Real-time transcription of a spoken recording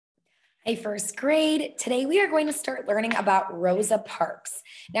Hi, first grade. Today we are going to start learning about Rosa Parks.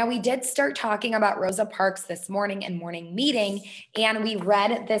 Now, we did start talking about Rosa Parks this morning in morning meeting, and we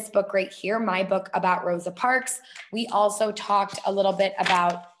read this book right here, my book about Rosa Parks. We also talked a little bit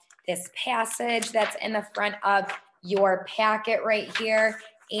about this passage that's in the front of your packet right here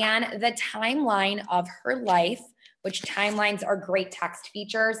and the timeline of her life, which timelines are great text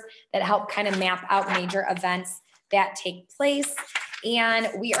features that help kind of map out major events that take place. And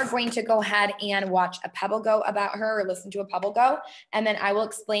we are going to go ahead and watch a Pebble Go about her, or listen to a Pebble Go, and then I will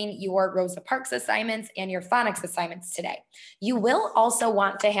explain your Rosa Parks assignments and your phonics assignments today. You will also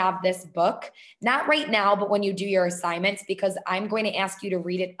want to have this book, not right now, but when you do your assignments, because I'm going to ask you to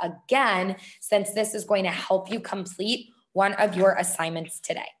read it again, since this is going to help you complete one of your assignments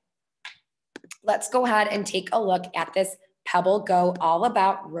today. Let's go ahead and take a look at this Pebble Go all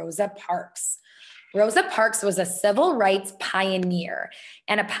about Rosa Parks. Rosa Parks was a civil rights pioneer,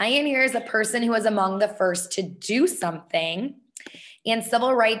 and a pioneer is a person who was among the first to do something. And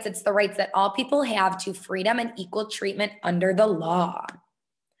civil rights, it's the rights that all people have to freedom and equal treatment under the law.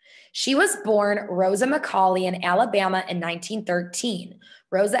 She was born Rosa McCauley in Alabama in 1913.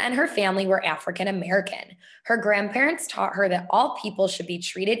 Rosa and her family were African American. Her grandparents taught her that all people should be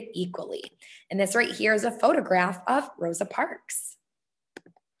treated equally. And this right here is a photograph of Rosa Parks.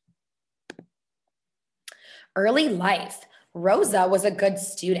 Early life. Rosa was a good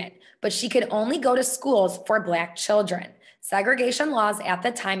student, but she could only go to schools for Black children. Segregation laws at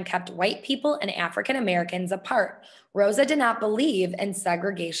the time kept white people and African Americans apart. Rosa did not believe in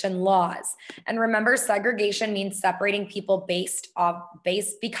segregation laws. And remember, segregation means separating people based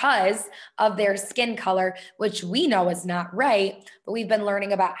because of their skin color, which we know is not right, but we've been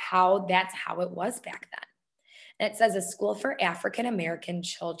learning about how that's how it was back then. And it says a school for African American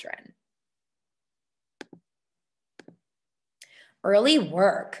children. Early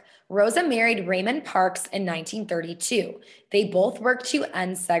work. Rosa married Raymond Parks in 1932. They both worked to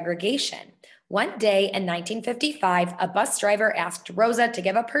end segregation. One day in 1955, a bus driver asked Rosa to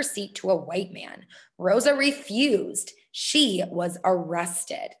give up her seat to a white man. Rosa refused. She was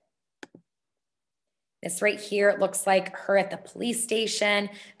arrested. This right here, it looks like her at the police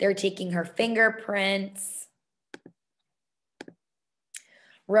station. They're taking her fingerprints.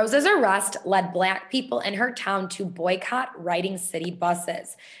 Rosa's arrest led Black people in her town to boycott riding city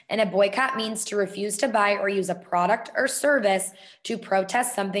buses. And a boycott means to refuse to buy or use a product or service to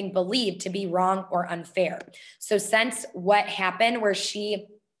protest something believed to be wrong or unfair. So since what happened where she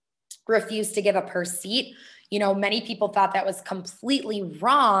refused to give up her seat, many people thought that was completely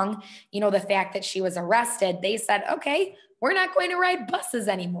wrong. The fact that she was arrested, they said, okay, we're not going to ride buses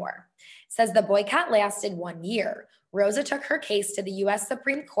anymore. It says the boycott lasted 1 year. Rosa took her case to the U.S.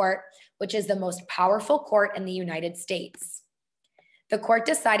 Supreme Court, which is the most powerful court in the United States. The court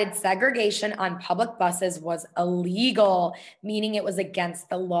decided segregation on public buses was illegal, meaning it was against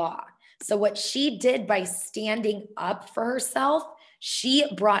the law. So what she did by standing up for herself,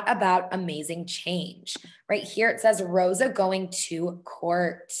 she brought about amazing change. Right here it says Rosa going to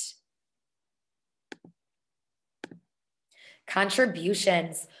court.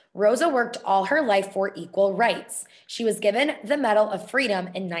 Contributions. Rosa worked all her life for equal rights. She was given the Medal of Freedom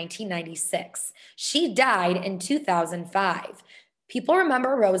in 1996. She died in 2005. People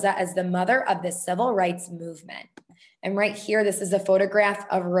remember Rosa as the mother of the civil rights movement. And right here, this is a photograph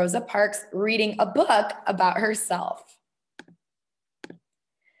of Rosa Parks reading a book about herself.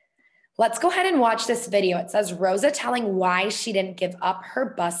 Let's go ahead and watch this video. It says Rosa telling why she didn't give up her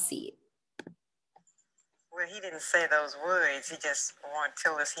bus seat. Well, he didn't say those words. He just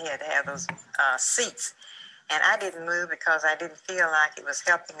told us he had to have those seats. And I didn't move because I didn't feel like it was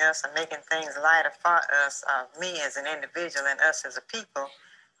helping us or making things lighter for us, me as an individual and us as a people,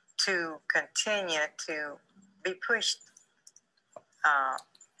 to continue to be pushed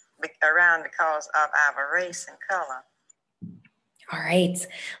around because of our race and color. All right,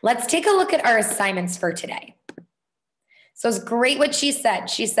 let's take a look at our assignments for today. So it's great what she said.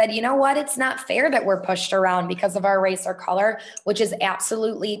 She said, you know what? It's not fair that we're pushed around because of our race or color, which is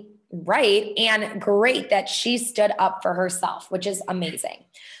absolutely right, and great that she stood up for herself, which is amazing.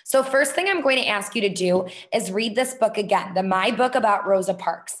 So first thing I'm going to ask you to do is read this book again, my book about Rosa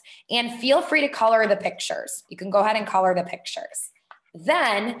Parks, and feel free to color the pictures. You can go ahead and color the pictures.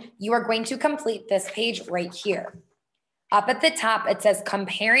 Then you are going to complete this page right here. Up at the top, it says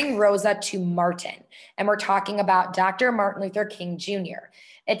comparing Rosa to Martin, and we're talking about Dr. Martin Luther King Jr.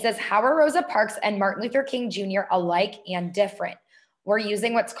 It says, how are Rosa Parks and Martin Luther King Jr. alike and different? We're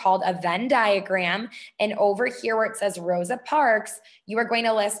using what's called a Venn diagram, and over here where it says Rosa Parks, you are going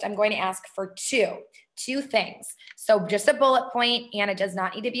to list, I'm going to ask for two. 2 things. So just a bullet point, and it does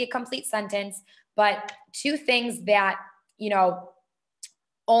not need to be a complete sentence, but 2 things that,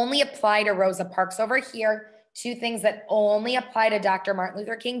 only apply to Rosa Parks over here, 2 things that only apply to Dr. Martin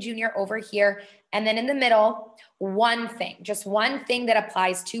Luther King Jr. over here. And then in the middle, 1 thing, just 1 thing that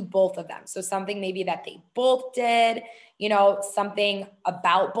applies to both of them. So something maybe that they both did, something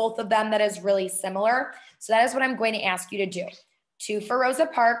about both of them that is really similar. So that is what I'm going to ask you to do. 2 for Rosa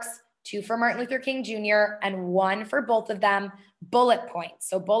Parks, 2 for Martin Luther King Jr., and 1 for both of them, bullet points.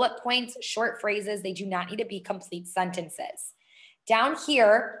 So bullet points, short phrases, they do not need to be complete sentences. Down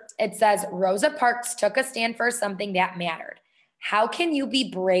here, it says Rosa Parks took a stand for something that mattered. How can you be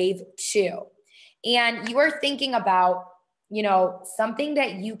brave too? And you are thinking about, something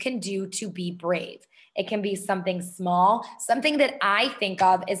that you can do to be brave. It can be something small. Something that I think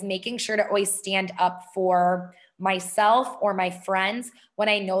of is making sure to always stand up for myself or my friends when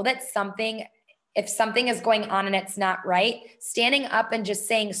I know that if something is going on and it's not right, standing up and just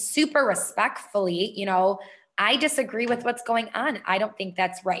saying super respectfully, I disagree with what's going on. I don't think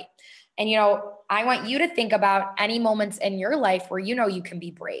that's right. And, I want you to think about any moments in your life where you can be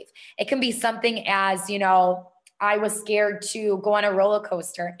brave. It can be something as, I was scared to go on a roller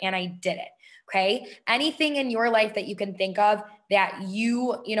coaster and I did it. Okay. Anything in your life that you can think of that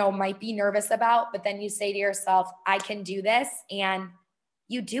you might be nervous about, but then you say to yourself, I can do this, and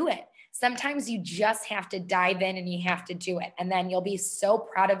you do it. Sometimes you just have to dive in and you have to do it. And then you'll be so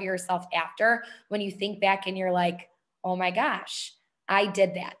proud of yourself after when you think back and you're like, oh my gosh, I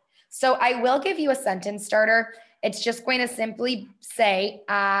did that. So I will give you a sentence starter. It's just going to simply say,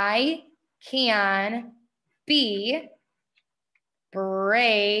 I can be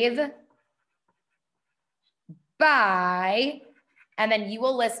brave by, and then you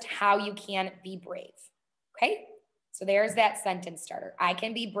will list how you can be brave. Okay? So there's that sentence starter. I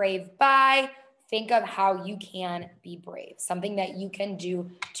can be brave by, think of how you can be brave, something that you can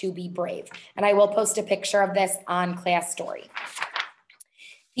do to be brave. And I will post a picture of this on Class Story.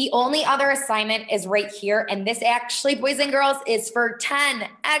 The only other assignment is right here. And this actually, boys and girls, is for 10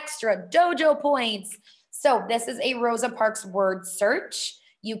 extra dojo points. So this is a Rosa Parks word search.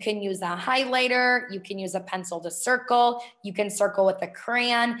 You can use a highlighter. You can use a pencil to circle. You can circle with a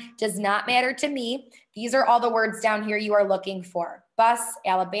crayon. Does not matter to me. These are all the words down here you are looking for. Bus,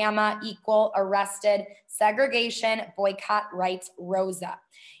 Alabama, equal, arrested, segregation, boycott, rights, Rosa.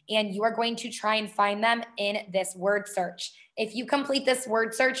 And you are going to try and find them in this word search. If you complete this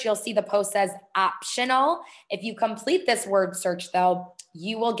word search, you'll see the post says optional. If you complete this word search, though,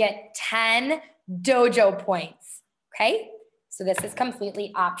 you will get 10 dojo points. Okay? So this is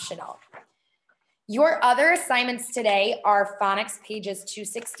completely optional. Your other assignments today are phonics pages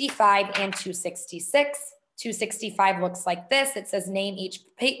 265 and 266. 265 looks like this. It says name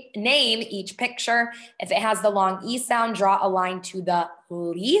each picture. If it has the long E sound, draw a line to the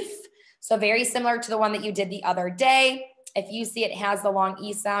leaf. So very similar to the one that you did the other day. If you see it has the long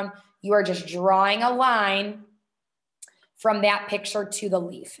E sound, you are just drawing a line from that picture to the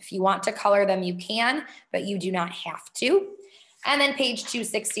leaf. If you want to color them, you can, but you do not have to. And then page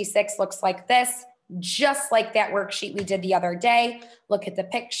 266 looks like this, just like that worksheet we did the other day. Look at the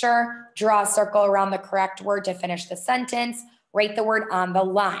picture, draw a circle around the correct word to finish the sentence, write the word on the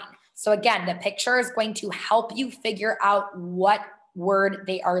line. So again, the picture is going to help you figure out what word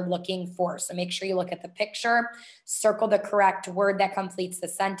they are looking for. So make sure you look at the picture, circle the correct word that completes the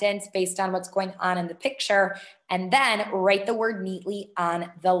sentence based on what's going on in the picture, and then write the word neatly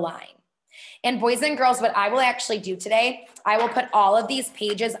on the line. And boys and girls, what I will actually do today, I will put all of these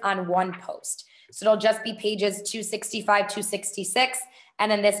pages on one post. So it'll just be pages 265, 266, and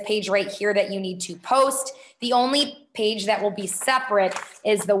then this page right here that you need to post. The only page that will be separate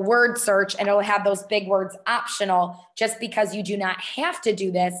is the word search, and it'll have those big words optional, just because you do not have to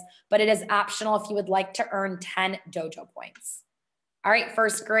do this, but it is optional if you would like to earn 10 dojo points. All right,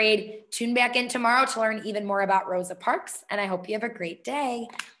 first grade, tune back in tomorrow to learn even more about Rosa Parks, and I hope you have a great day.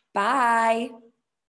 Bye.